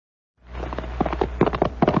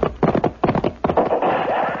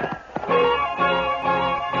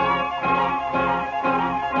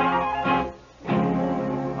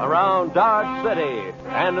City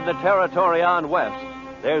and in the territory on west,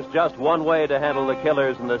 there's just one way to handle the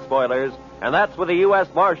killers and the spoilers, and that's with a U.S.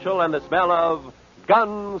 Marshal and the smell of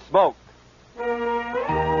Gunsmoke.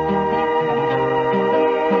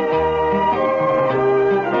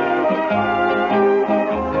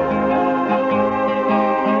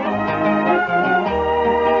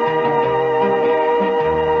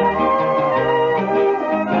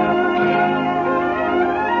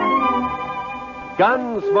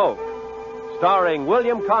 Gunsmoke, starring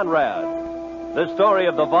William Conrad. The story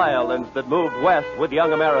of the violence that moved west with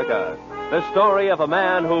young America. The story of a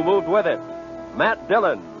man who moved with it. Matt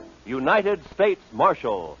Dillon, United States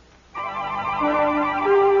Marshal.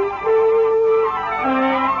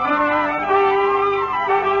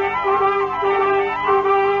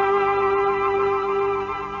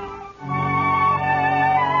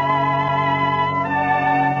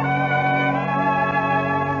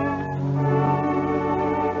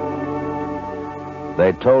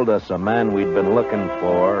 They told us a man we'd been looking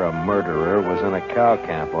for, a murderer, was in a cow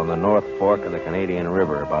camp on the North Fork of the Canadian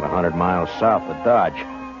River, about 100 miles south of Dodge.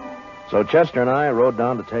 So Chester and I rode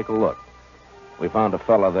down to take a look. We found a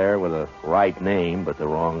fella there with a right name but the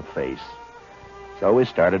wrong face. So we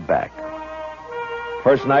started back.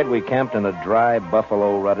 First night we camped in a dry,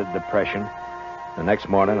 buffalo-rutted depression. The next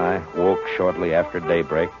morning I woke shortly after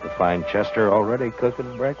daybreak to find Chester already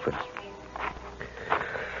cooking breakfast.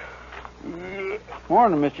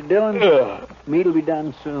 Morning, Mr. Dillon. Meat'll be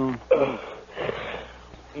done soon.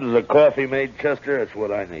 Is the coffee made, Chester? That's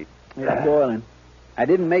what I need. It's boiling. I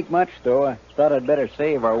didn't make much, though. I thought I'd better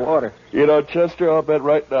save our water. You know, Chester, I'll bet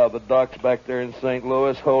right now the doc's back there in St.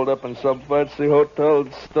 Louis, holed up in some fancy hotel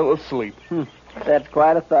and still asleep. That's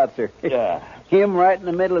quite a thought, sir. Yeah. Him right in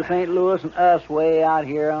the middle of St. Louis and us way out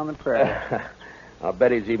here on the prairie. I'll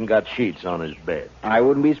bet he's even got sheets on his bed. I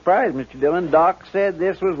wouldn't be surprised, Mr. Dillon. Doc said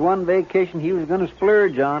this was one vacation he was going to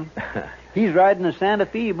splurge on. He's riding the Santa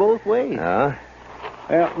Fe both ways. Huh?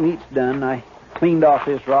 Well, meat's done. I cleaned off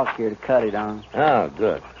this rock here to cut it on. Oh,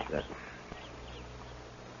 good. Good.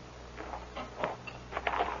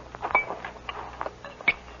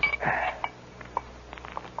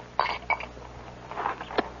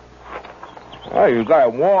 Oh, you got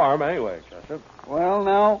it warm anyway, Chester. Well,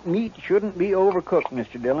 now, meat shouldn't be overcooked,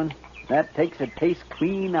 Mr. Dillon. That takes the taste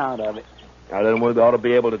clean out of it. Now, then we ought to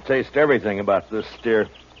be able to taste everything about this steer.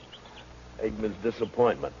 Eggman's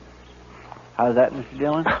disappointment. How's that, Mr.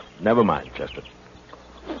 Dillon? Never mind, Chester.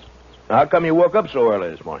 How come you woke up so early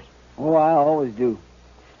this morning? Oh, I always do.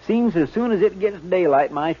 Seems as soon as it gets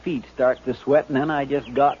daylight, my feet start to sweat, and then I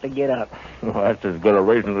just got to get up. Well, that's as good a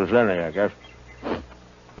reason as any, I guess.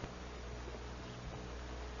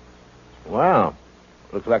 Wow.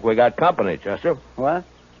 Looks like we got company, Chester. What?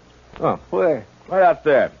 Oh. Where? Right out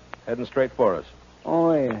there. Heading straight for us.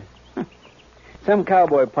 Oh, yeah. Some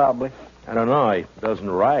cowboy, probably. I don't know. He doesn't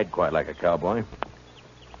ride quite like a cowboy.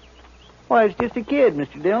 Why, it's just a kid,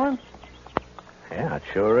 Mr. Dillon. Yeah, it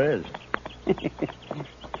sure is.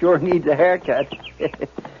 Sure needs a haircut.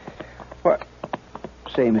 What?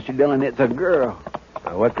 Say, Mr. Dillon, it's a girl.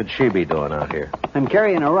 Now, what could she be doing out here? I'm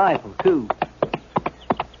carrying a rifle, too.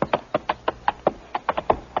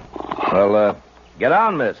 Well, get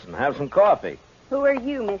on, miss, and have some coffee. Who are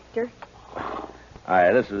you, mister?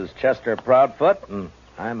 Hi, this is Chester Proudfoot, and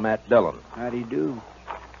I'm Matt Dillon. How do you do?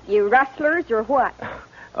 You rustlers or what?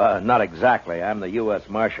 Not exactly. I'm the U.S.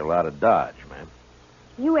 Marshal out of Dodge, ma'am.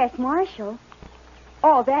 U.S. Marshal?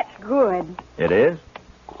 Oh, that's good. It is?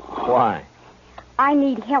 Why? I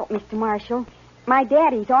need help, Mr. Marshal. My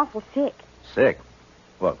daddy's awful sick. Sick?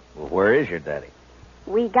 Well, where is your daddy?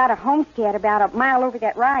 We got a homestead about a mile over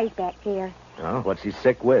that rise back there. Oh, what's he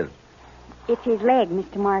sick with? It's his leg,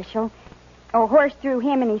 Mr. Marshal. A horse threw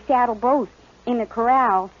him and his saddle both in the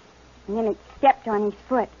corral, and then it stepped on his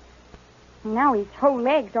foot. Now his whole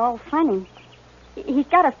leg's all funny. He's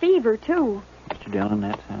got a fever, too. Mr. Dillon,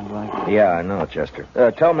 that sounds like... Yeah, I know, Chester.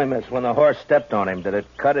 Tell me, miss, when the horse stepped on him, did it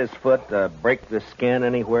cut his foot, break the skin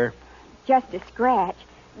anywhere? Just a scratch.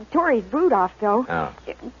 Tore his boot off, though. Oh.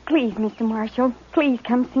 Please, Mr. Marshal, please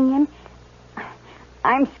come see him.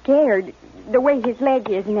 I'm scared, the way his leg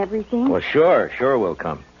is and everything. Well, sure we'll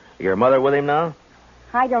come. Your mother with him now?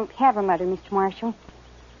 I don't have a mother, Mr. Marshal.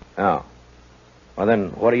 Oh. Well,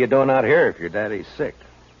 then what are you doing out here if your daddy's sick?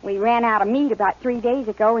 We ran out of meat about 3 days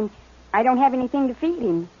ago, and I don't have anything to feed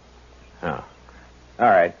him. Oh. All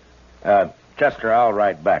right. Chester, I'll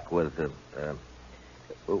ride back with...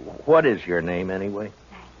 what is your name, anyway?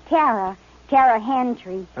 Tara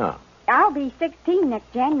Hantry. Oh. I'll be 16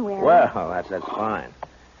 next January. Well, that's fine.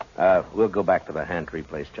 We'll go back to the Hantry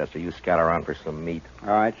place, Chester. You scout around for some meat. All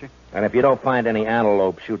right, sir. And if you don't find any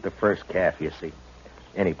antelope, shoot the first calf you see.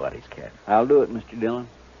 Anybody's calf. I'll do it, Mr. Dillon.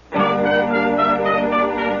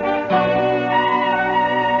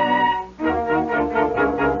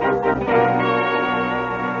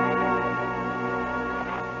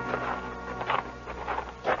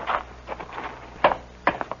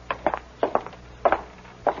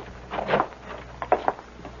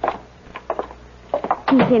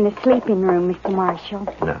 He's in the sleeping room, Mr.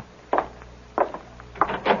 Marshall. No.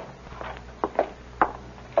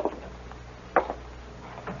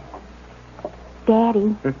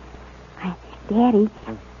 Daddy. Daddy,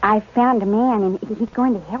 I found a man, and he's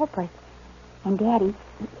going to help us. And, Daddy,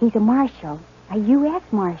 he's a marshal, a U.S.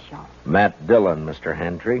 marshal. Matt Dillon, Mr.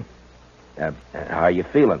 Hantry. How are you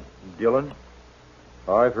feeling? Dillon?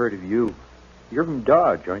 I've heard of you. You're from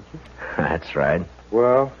Dodge, aren't you? That's right.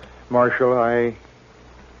 Well, Marshal, I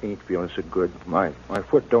ain't feeling so good. My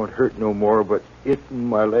foot don't hurt no more, but it and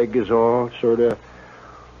my leg is all sort of,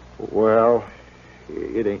 well,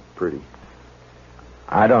 it ain't pretty.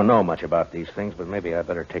 I don't know much about these things, but maybe I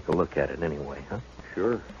better take a look at it anyway, huh?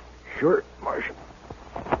 Sure, Marshal.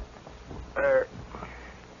 There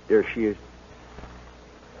she is.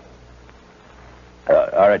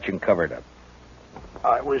 All right, you can cover it up.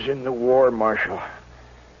 I was in the war, Marshal.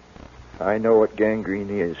 I know what gangrene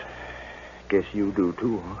is. Guess you do,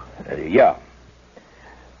 too, huh? Yeah.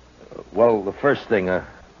 Well, the first thing, a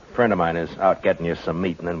friend of mine is out getting you some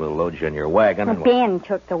meat, and then we'll load you in your wagon. Well, Ben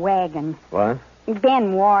took the wagon. What?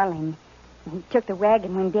 Ben Warling. He took the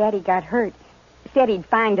wagon when Daddy got hurt. Said he'd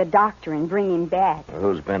find a doctor and bring him back.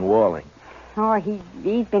 Who's Ben Walling? Oh,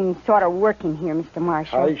 he's been sort of working here, Mr.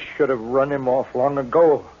 Marshall. I should have run him off long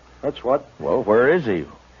ago. That's what. Well, where is he?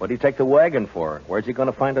 What'd he take the wagon for? Where's he going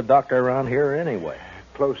to find a doctor around here anyway?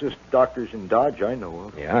 Closest doctor's in Dodge I know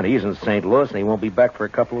of. Yeah, and he's in St. Louis, and he won't be back for a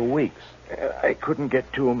couple of weeks. I couldn't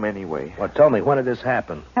get to him anyway. Well, tell me, when did this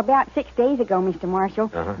happen? About 6 days ago, Mr. Marshall.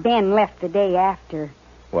 Uh-huh. Ben left the day after.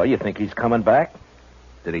 Well, you think he's coming back?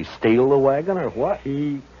 Did he steal the wagon or what?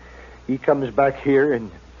 He comes back here and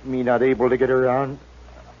me not able to get around.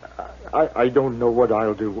 I don't know what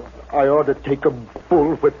I'll do. I ought to take a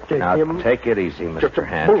bullwhip to Now, him. take it easy, Just Mr. a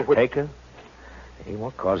Hand. bullwhip. Take it. He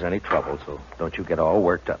won't cause any trouble, so don't you get all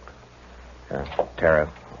worked up. Tara,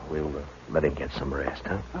 we'll let him get some rest,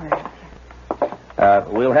 huh? All right.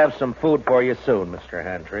 We'll have some food for you soon, Mr.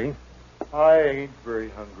 Hantry. I ain't very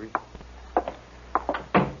hungry.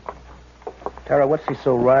 Tara, what's he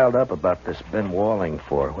so riled up about this Ben Walling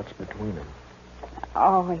for? What's between them?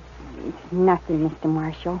 Oh, it's nothing, Mr.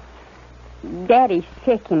 Marshall. Daddy's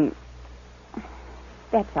sick, and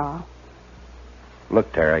that's all.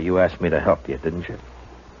 Look, Tara, you asked me to help you, didn't you?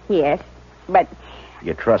 Yes, but...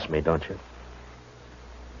 You trust me, don't you?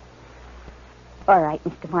 All right,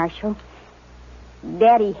 Mr. Marshall.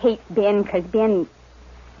 Daddy hates Ben because Ben...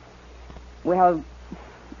 Well,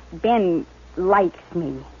 Ben likes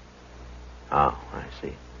me. Oh, I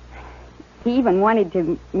see. He even wanted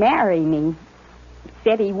to marry me.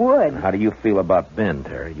 Said he would. How do you feel about Ben,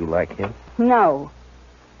 Tara? You like him? No.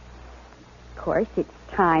 Of course, it's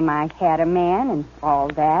time I had a man and all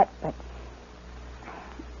that, but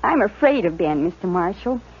I'm afraid of Ben, Mr.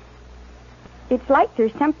 Marshall. It's like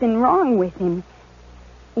there's something wrong with him.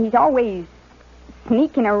 He's always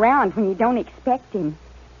sneaking around when you don't expect him.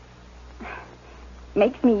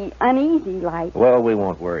 Makes me uneasy, like. Well, we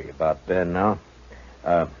won't worry about Ben now.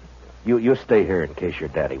 You stay here in case your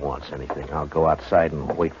daddy wants anything. I'll go outside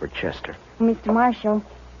and wait for Chester. Mr. Marshall.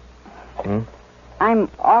 Hmm? I'm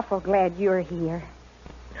awful glad you're here.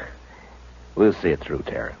 We'll see it through,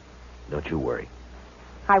 Tara. Don't you worry.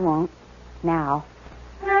 I won't. Now.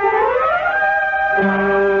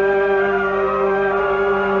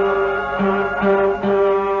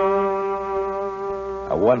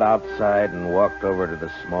 I went outside and walked over to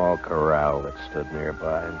the small corral that stood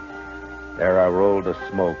nearby. There I rolled a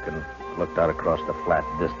smoke and looked out across the flat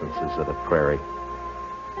distances of the prairie.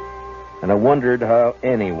 And I wondered how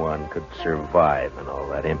anyone could survive in all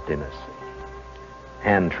that emptiness.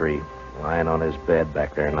 Hantry lying on his bed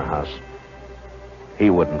back there in the house. He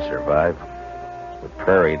wouldn't survive. The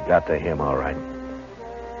prairie got to him all right.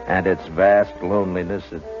 And its vast loneliness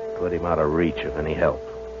had put him out of reach of any help.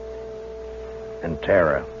 And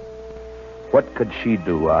Tara, what could she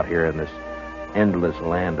do out here in this endless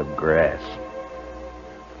land of grass?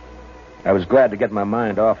 I was glad to get my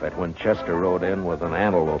mind off it when Chester rode in with an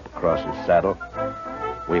antelope across his saddle.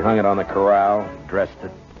 We hung it on the corral, dressed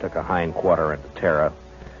it, took a hind quarter into Tara,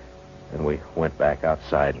 and we went back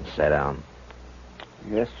outside and sat down.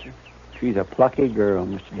 Yes, sir. She's a plucky girl,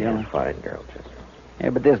 Mr. Dillon. Fine girl, Chester. Yeah,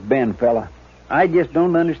 but this Ben fella, I just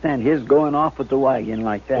don't understand his going off with the wagon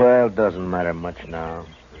like that. Well, it doesn't matter much now.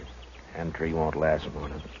 Entry won't last more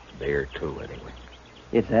than a day or two, anyway.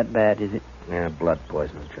 It's that bad, is it? Yeah, blood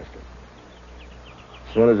poisoning, Chester.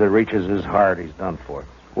 As soon as it reaches his heart, he's done for.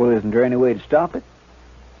 Well, isn't there any way to stop it?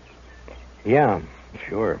 Yeah,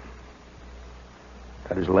 sure.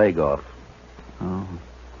 Cut his leg off. Oh.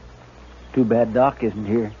 Too bad Doc isn't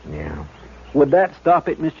here. Yeah. Would that stop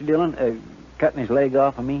it, Mr. Dillon? Cutting his leg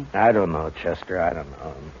off, I mean? I don't know, Chester. I don't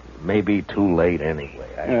know. Maybe too late anyway.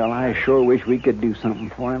 Well, I sure wish we could do something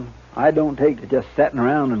for him. I don't take to just sitting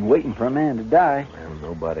around and waiting for a man to die. Well,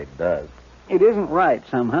 nobody does. It isn't right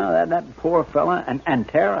somehow. That poor fella and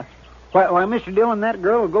Tara. Why, Mr. Dillon, that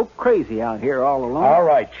girl will go crazy out here all alone. All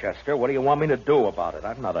right, Chester. What do you want me to do about it?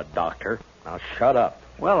 I'm not a doctor. Now shut up.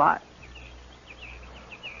 Well,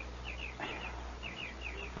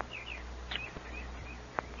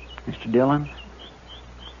 Mr. Dillon,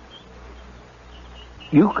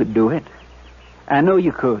 you could do it. I know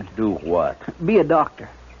you could. Do what? Be a doctor.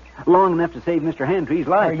 Long enough to save Mr. Handry's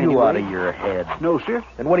life. Are you anyway. out of your head? No, sir.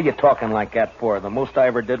 Then what are you talking like that for? The most I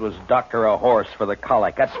ever did was doctor a horse for the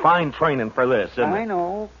colic. That's fine training for this, isn't it? I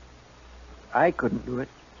know. I couldn't do it.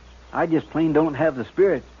 I just plain don't have the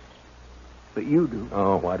spirit. But you do.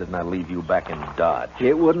 Oh, why didn't I leave you back in Dodge?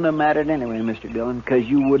 It wouldn't have mattered anyway, Mr. Dillon, because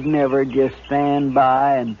you would never just stand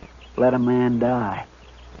by and let a man die.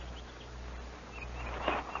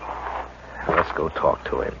 Let's go talk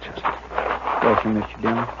to him, Chester. Bless you, Mr.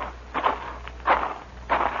 Dillon.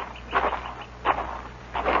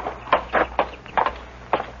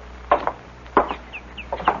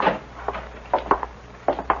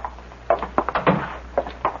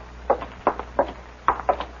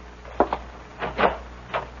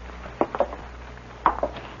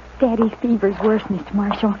 Daddy's fever's worse, Mr.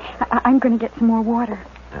 Marshall. I'm going to get some more water.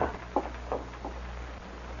 Yeah.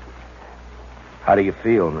 How do you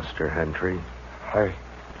feel, Mr. Hendry? I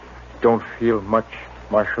don't feel much,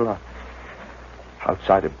 Marshal.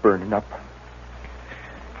 Outside of burning up.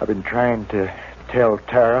 I've been trying to tell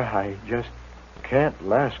Tara I just can't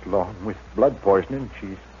last long with blood poisoning.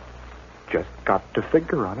 She's just got to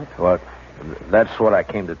figure on it. Well, that's what I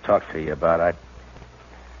came to talk to you about.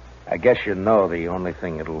 I guess you know the only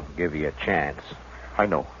thing that'll give you a chance. I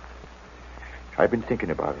know. I've been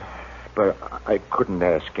thinking about it. But I couldn't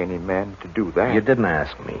ask any man to do that. You didn't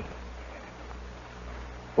ask me.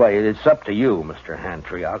 Well, it's up to you, Mr.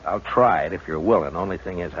 Hantry. I'll try it if you're willing. Only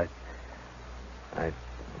thing is, I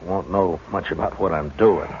won't know much about what I'm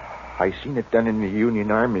doing. I seen it done in the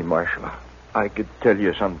Union Army, Marshal. I could tell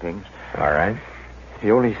you some things. All right.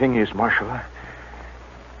 The only thing is, Marshal,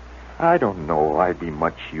 I don't know I'd be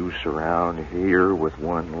much use around here with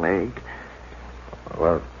one leg.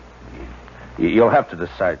 Well, you'll have to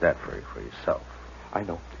decide that for yourself. I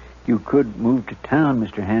know. You could move to town,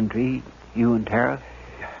 Mr. Handry, you and Tara.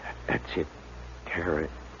 That's it, Tara.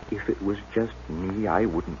 If it was just me, I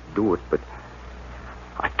wouldn't do it, but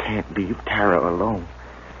I can't leave Tara alone.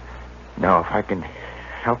 Now, if I can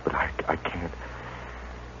help it, I can't.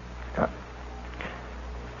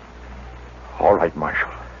 All right, Marshal.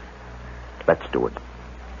 Let's do it.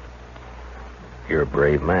 You're a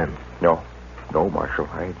brave man. No, Marshal.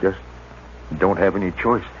 I just don't have any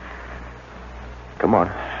choice. Come on.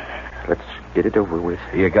 Let's get it over with.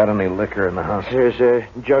 You got any liquor in the house? There's a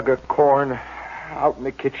jug of corn out in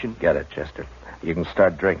the kitchen. Get it, Chester. You can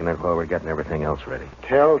start drinking it while we're getting everything else ready.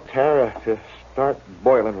 Tell Tara to start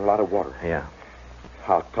boiling a lot of water. Yeah.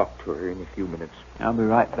 I'll talk to her in a few minutes. I'll be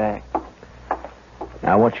right back.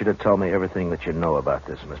 Now, I want you to tell me everything that you know about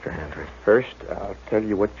this, Mr. Hendry. First, I'll tell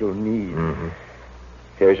you what you'll need. Mm-hmm.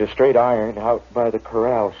 There's a straight iron out by the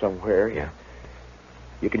corral somewhere. Yeah.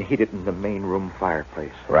 You can heat it in the main room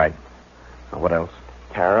fireplace. Right. What else?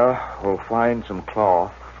 Tara will find some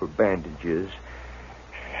cloth for bandages.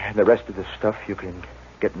 And the rest of the stuff you can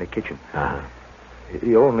get in the kitchen. Uh-huh.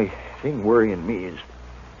 The only thing worrying me is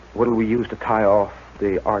what'll we use to tie off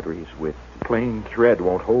the arteries with? Plain thread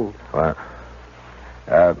won't hold. Well,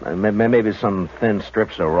 maybe some thin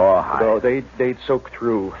strips of rawhide. No, they'd soak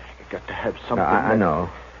through. You got to have something. I know.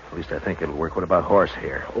 At least I think it'll work. What about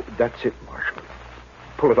horsehair? Oh, that's it, Marshal.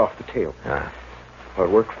 Pull it off the tail.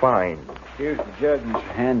 It'll work fine. Here's the jug, Mr.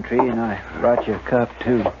 Handtree, and I brought you a cup,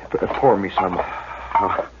 too. Pour me some.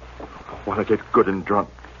 I want to get good and drunk.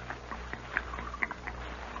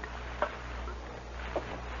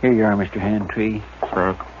 Here you are, Mr. Handtree.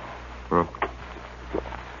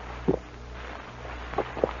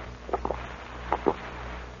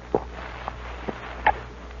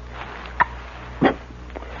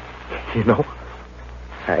 You know,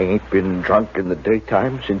 I ain't been drunk in the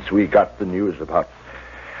daytime since we got the news about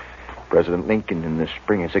President Lincoln in the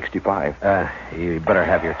spring of 65. You better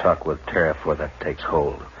have your talk with Tara before that takes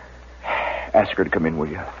hold. Ask her to come in, will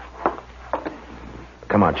you?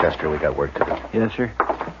 Come on, Chester. We got work to do. Yes, sir.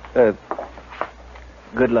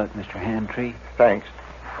 Good luck, Mr. Handtree. Thanks.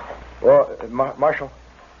 Well, Marshal.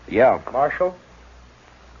 Yeah. Marshal,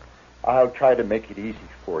 I'll try to make it easy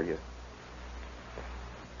for you.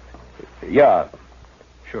 Yeah.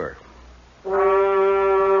 Sure.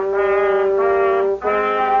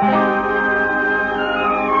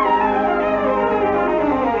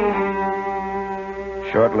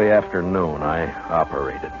 Shortly after noon, I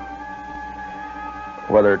operated.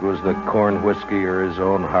 Whether it was the corn whiskey or his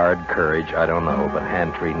own hard courage, I don't know, but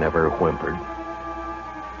Handtree never whimpered.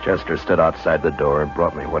 Chester stood outside the door and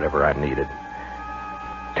brought me whatever I needed.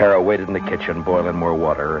 Tara waited in the kitchen, boiling more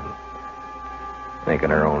water and thinking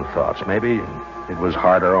her own thoughts. Maybe it was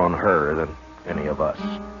harder on her than any of us.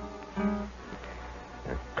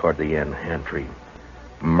 And toward the end, Handtree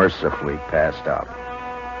mercifully passed out.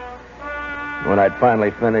 When I'd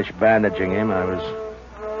finally finished bandaging him, I was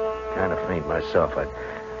kind of faint myself. I'd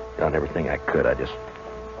done everything I could. I just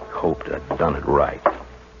hoped I'd done it right.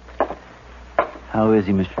 How is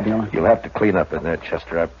he, Mr. Dillon? You'll have to clean up in there,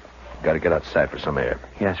 Chester. I've got to get outside for some air.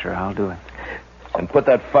 Yes, sir, I'll do it. And put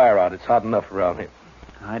that fire out. It's hot enough around here.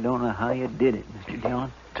 I don't know how you did it, Mr.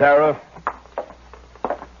 Dillon. Tara?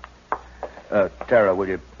 Tara, will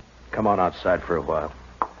you come on outside for a while?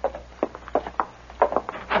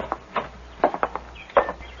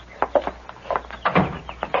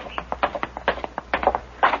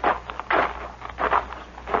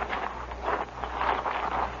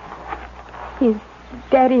 Is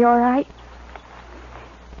Daddy all right?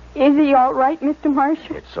 Is he all right, Mr.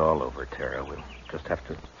 Marshall? It's all over, Tara. We'll just have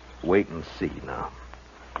to wait and see now.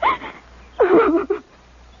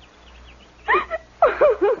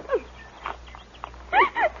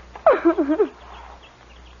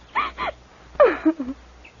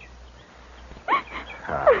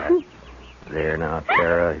 There now,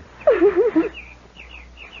 Tara.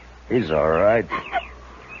 He's all right.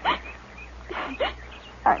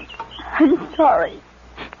 I'm sorry,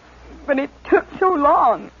 but it took so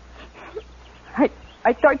long.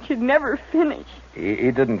 I thought you'd never finish.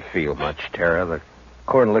 He didn't feel much, Tara. The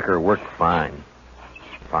corn liquor worked fine.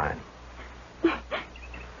 Fine.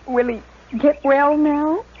 Will he get well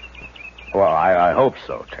now? Well, I hope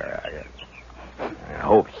so, Tara. I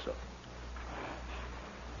hope so.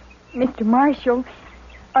 Mr. Marshall,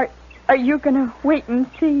 are you going to wait and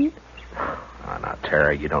see? Oh, now,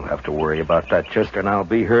 Tara, you don't have to worry about that, Chester, and I'll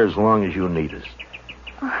be here as long as you need us.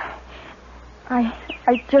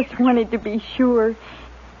 I just wanted to be sure.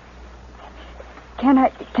 Can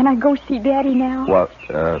I go see Daddy now?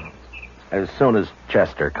 Well, as soon as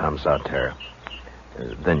Chester comes out, Tara,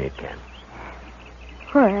 then you can.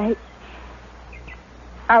 All right.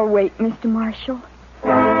 I'll wait, Mr. Marshall.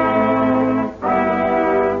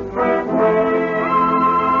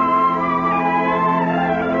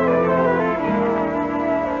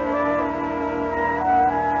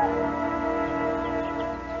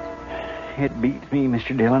 It beats me,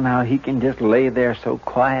 Mr. Dillon, how he can just lay there so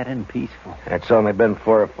quiet and peaceful. It's only been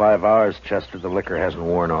 4 or 5 hours, Chester. The liquor hasn't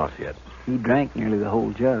worn off yet. He drank nearly the whole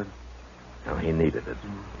jug. No, he needed it.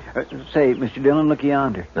 Say, Mr. Dillon, look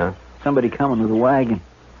yonder. Huh? Somebody coming with a wagon.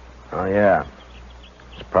 Oh, yeah.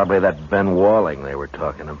 It's probably that Ben Walling they were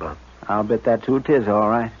talking about. I'll bet that's who it is, all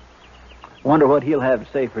right. Wonder what he'll have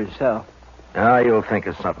to say for himself. Ah, you'll think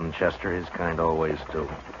of something, Chester. His kind always do.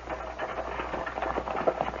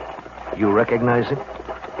 You recognize him?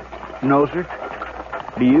 No, sir.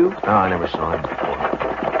 Do you? Oh, I never saw him before.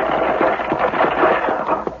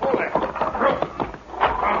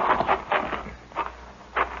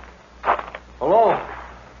 Hello.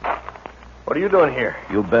 What are you doing here?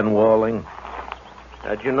 You Ben Walling?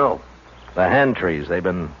 How'd you know? The Handtrees, they've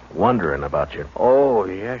been wondering about you. Oh,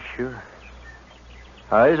 yeah, sure.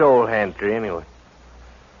 How's old Handtree, anyway?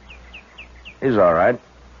 He's all right.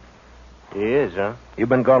 He is, huh? You've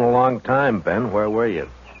been gone a long time, Ben. Where were you?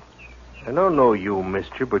 I don't know you,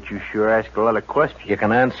 mister, but you sure ask a lot of questions. You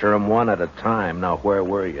can answer them one at a time. Now, where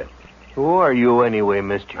were you? Who are you anyway,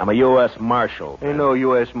 mister? I'm a U.S. Marshal. Ain't no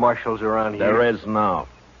U.S. Marshals around here. There is now.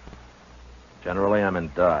 Generally, I'm in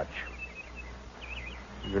Dodge.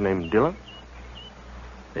 Your name Dillon?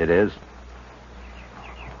 It is.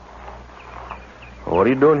 What are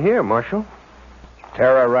you doing here, Marshal?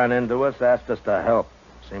 Tara ran into us, asked us to help.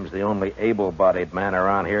 Seems the only able-bodied man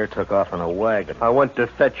around here took off in a wagon. I went to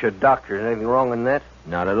fetch a doctor. Is anything wrong in that?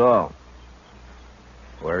 Not at all.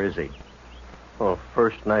 Where is he? Well,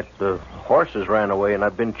 first night the horses ran away, and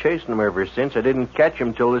I've been chasing them ever since. I didn't catch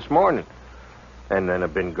him till this morning. And then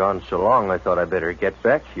I've been gone so long, I thought I'd better get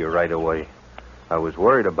back to you right away. I was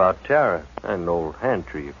worried about Tara and old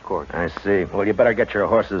Hantry, of course. I see. Well, you better get your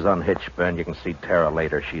horses unhitched, Ben. You can see Tara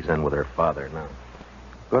later. She's in with her father now.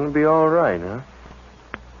 Gonna be all right, huh?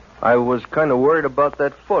 I was kind of worried about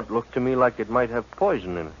that foot. Looked to me like it might have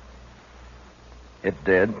poison in it. It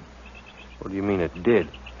did. What do you mean it did?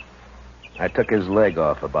 I took his leg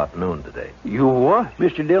off about noon today. You what?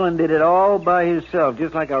 Mr. Dillon did it all by himself,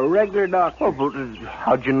 just like a regular doctor. Oh, but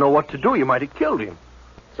how'd you know what to do? You might have killed him.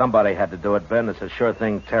 Somebody had to do it, Ben. It's a sure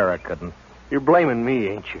thing Tara couldn't. You're blaming me,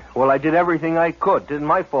 ain't you? Well, I did everything I could. Didn't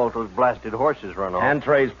my fault those blasted horses run off.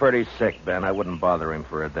 Antray's pretty sick, Ben. I wouldn't bother him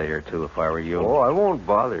for a day or two if I were you. Oh, I won't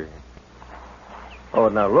bother you. Oh,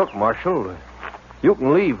 now look, Marshal. You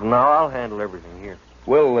can leave now. I'll handle everything here.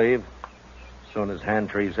 We'll leave. As soon as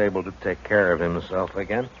Hantry's able to take care of himself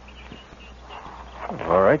again.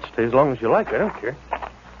 All right, stay as long as you like. I don't care.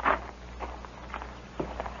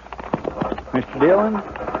 Mr. Dillon,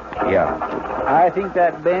 Yeah. I think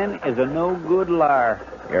that Ben is a no-good liar.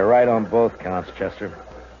 You're right on both counts, Chester.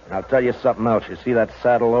 And I'll tell you something else. You see that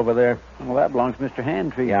saddle over there? Well, that belongs to Mr.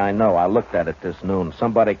 Hantry. Yeah, I know. I looked at it this noon.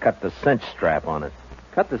 Somebody cut the cinch strap on it.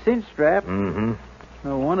 Cut the cinch strap. Mm-hmm.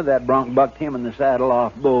 No wonder that bronc bucked him in the saddle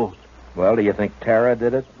off both. Well, do you think Tara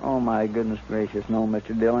did it? Oh, my goodness gracious, no,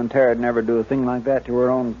 Mr. Dillon. Tara'd never do a thing like that to her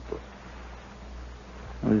own.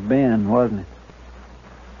 It was Ben, wasn't it?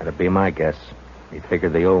 That'd be my guess. He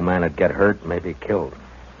figured the old man would get hurt, maybe killed.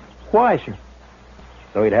 Why, sir?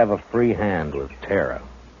 So he'd have a free hand with Tara.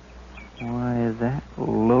 Why, that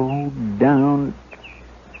low down...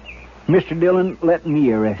 Mr. Dillon, let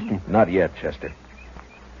me arrest him. Not yet, Chester.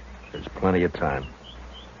 There's plenty of time.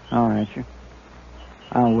 All right, sir.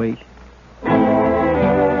 I'll wait.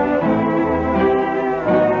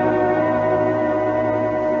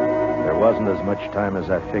 There wasn't as much time as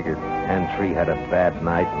I figured. Hantry had a bad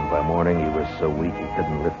night, and by morning he was so weak he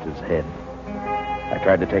couldn't lift his head. I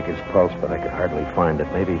tried to take his pulse, but I could hardly find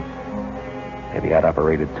it. Maybe I'd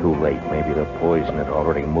operated too late. Maybe the poison had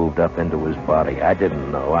already moved up into his body. I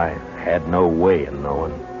didn't know. I had no way of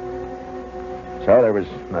knowing. So there was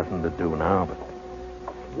nothing to do now but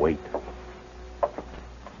wait.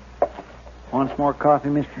 Want some more coffee,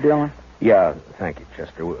 Mr. Dillon? Yeah, thank you,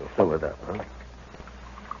 Chester. We'll fill it up, huh?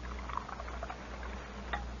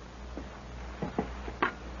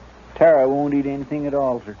 Tara won't eat anything at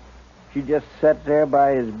all, sir. She just sits there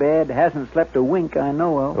by his bed, hasn't slept a wink I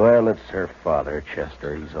know of. Well, it's her father,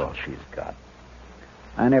 Chester. He's all she's got.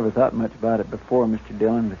 I never thought much about it before, Mr.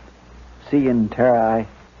 Dillon, but seeing Tara, I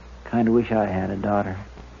kind of wish I had a daughter.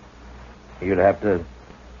 You'd have to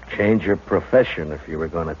change your profession if you were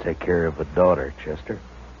going to take care of a daughter, Chester.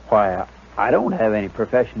 Why, I don't have any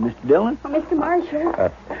profession, Mr. Dillon. Oh, Mr.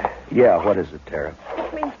 Marshall. Yeah, what is it, Tara?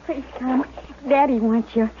 Please come. Daddy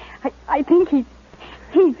wants you. I think he's...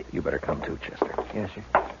 You better come too, Chester. Yes, sir.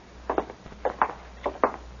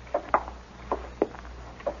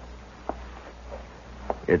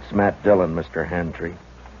 It's Matt Dillon, Mr. Hantry.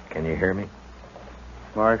 Can you hear me?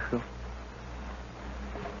 Marshal,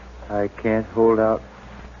 I can't hold out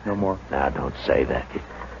no more. Now, don't say that.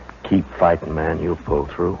 Keep fighting, man. You'll pull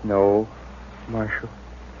through. No, Marshal.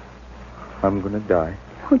 I'm going to die.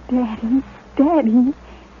 Oh, Daddy. Daddy.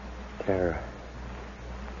 Tara.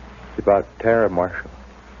 It's about Tara, Marshal.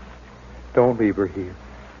 Don't leave her here.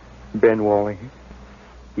 Ben Walling,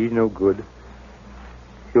 he's no good.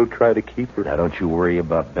 He'll try to keep her. Now, don't you worry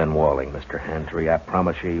about Ben Walling, Mr. Hantry. I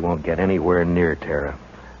promise you he won't get anywhere near Tara.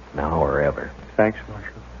 Now or ever. Thanks,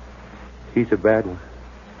 Marshal. He's a bad one.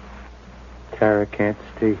 Tara can't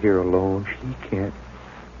stay here alone. She can't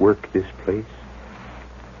work this place.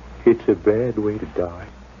 It's a bad way to die.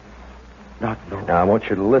 Not knowing. Now, I want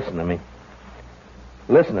you to listen to me.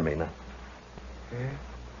 Listen to me now. Yeah?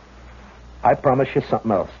 I promise you something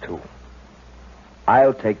else, too.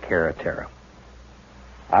 I'll take care of Tara.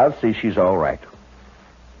 I'll see she's all right.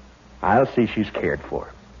 I'll see she's cared for.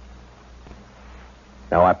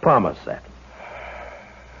 Now, I promise that.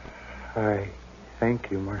 I thank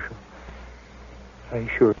you, Marshal. I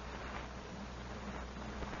sure.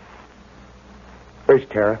 Where's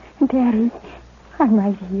Tara? Daddy. I'm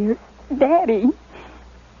right here. Daddy.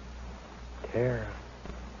 Tara.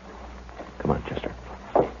 Come on, Chester.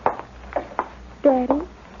 Daddy.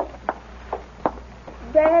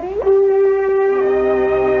 Daddy.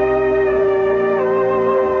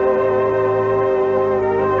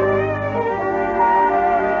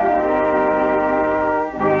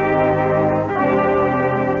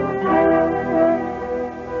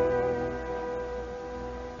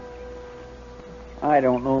 I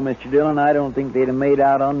don't know, Mr. Mr. Dillon, I don't think they'd have made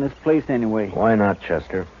out on this place anyway. Why not,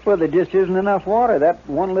 Chester? Well, there just isn't enough water. That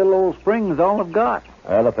one little old spring is all they've got.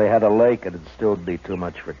 Well, if they had a lake, it'd still be too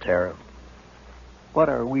much for Tara. What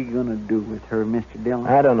are we going to do with her, Mr. Dillon?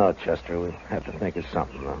 I don't know, Chester. We'll have to think of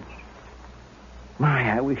something, though.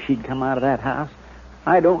 My, I wish she'd come out of that house.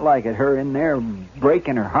 I don't like it, her in there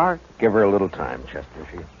breaking her heart. Give her a little time, Chester.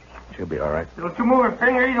 She'll be all right. Don't you move a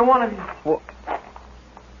finger, either one of you. Well,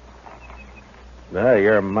 Well,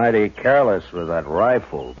 you're mighty careless with that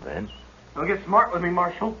rifle, Ben. Don't get smart with me,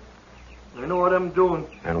 Marshal. I know what I'm doing.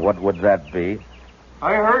 And what would that be?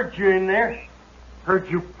 I heard you in there. Heard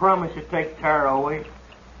you promise to take Tara away.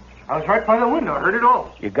 I was right by the window. I heard it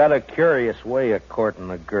all. You got a curious way of courting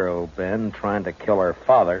a girl, Ben, trying to kill her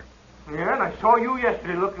father. Yeah, and I saw you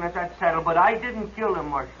yesterday looking at that saddle, but I didn't kill him,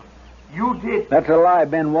 Marshal. You did. That's a lie,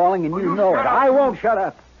 Ben Walling, and you know it. shut up. I won't shut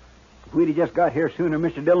up. If we'd have just got here sooner,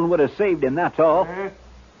 Mr. Dillon would have saved him, that's all.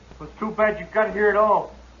 It's too bad you got here at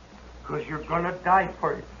all. Because you're going to die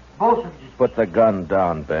for it. Both of you. Put the gun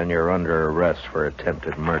down, Ben. You're under arrest for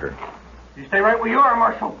attempted murder. You stay right where you are,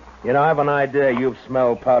 Marshal. You know, I have an idea you've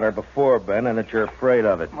smelled powder before, Ben, and that you're afraid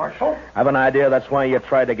of it. Marshal? I have an idea that's why you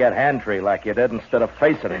tried to get Hantry like you did instead of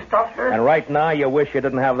facing it. Stop there. And right now you wish you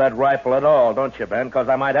didn't have that rifle at all, don't you, Ben? Because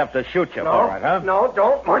I might have to shoot you for it, huh? No,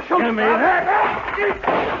 don't, Marshal. Give me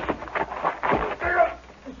that.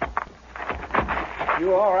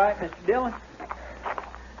 You all right, Mr. Dillon?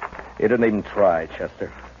 He didn't even try,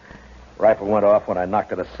 Chester. Rifle went off when I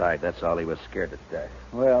knocked it aside. That's all. He was scared to death.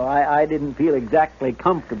 Well, I didn't feel exactly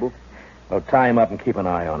comfortable. Well, tie him up and keep an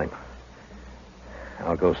eye on him.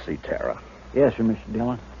 I'll go see Tara. Yes, sir, Mr.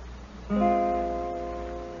 Dillon.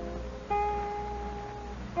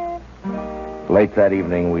 Late that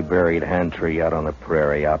evening, we buried Hantry out on the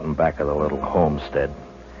prairie out in back of the little homestead.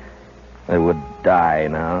 They would die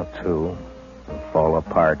now, too, and fall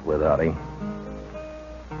apart without him.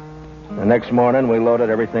 The next morning, we loaded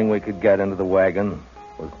everything we could get into the wagon.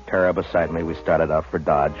 With Tara beside me, we started out for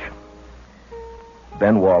Dodge.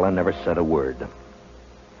 Ben Wallen never said a word.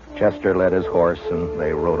 Chester led his horse, and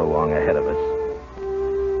they rode along ahead of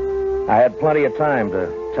us. I had plenty of time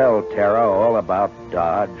to tell Tara all about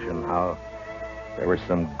Dodge and how there were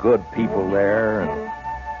some good people there and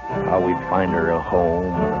how we'd find her a home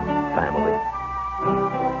and a family.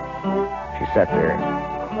 She sat there,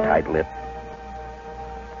 tight-lipped.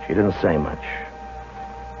 She didn't say much,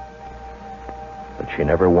 but she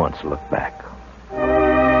never once looked back.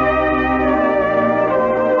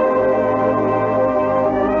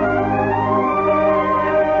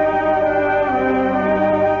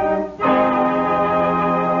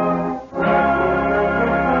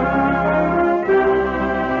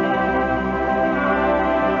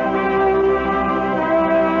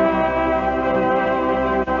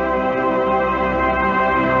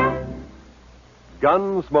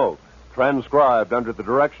 Gunsmoke, transcribed under the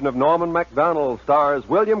direction of Norman MacDonald, stars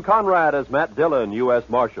William Conrad as Matt Dillon, U.S.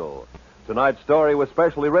 Marshal. Tonight's story was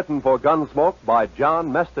specially written for Gunsmoke by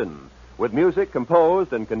John Meston, with music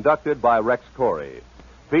composed and conducted by Rex Corey.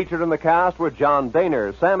 Featured in the cast were John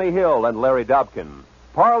Daner, Sammy Hill, and Larry Dobkin.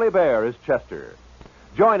 Parley Bear is Chester.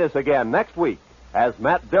 Join us again next week as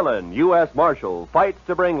Matt Dillon, U.S. Marshal, fights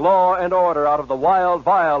to bring law and order out of the wild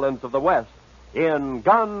violence of the West in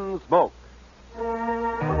Gunsmoke.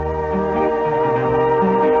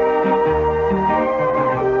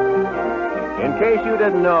 In case you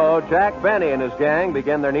didn't know, Jack Benny and his gang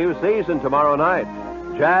begin their new season tomorrow night.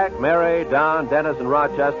 Jack, Mary, Don, Dennis, and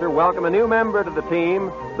Rochester welcome a new member to the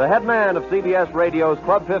team, the head man of CBS Radio's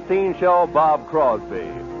Club 15 show, Bob Crosby.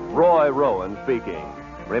 Roy Rowan speaking.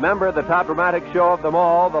 Remember, the top dramatic show of them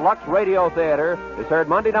all, the Lux Radio Theater, is heard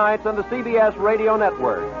Monday nights on the CBS Radio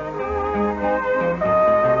Network.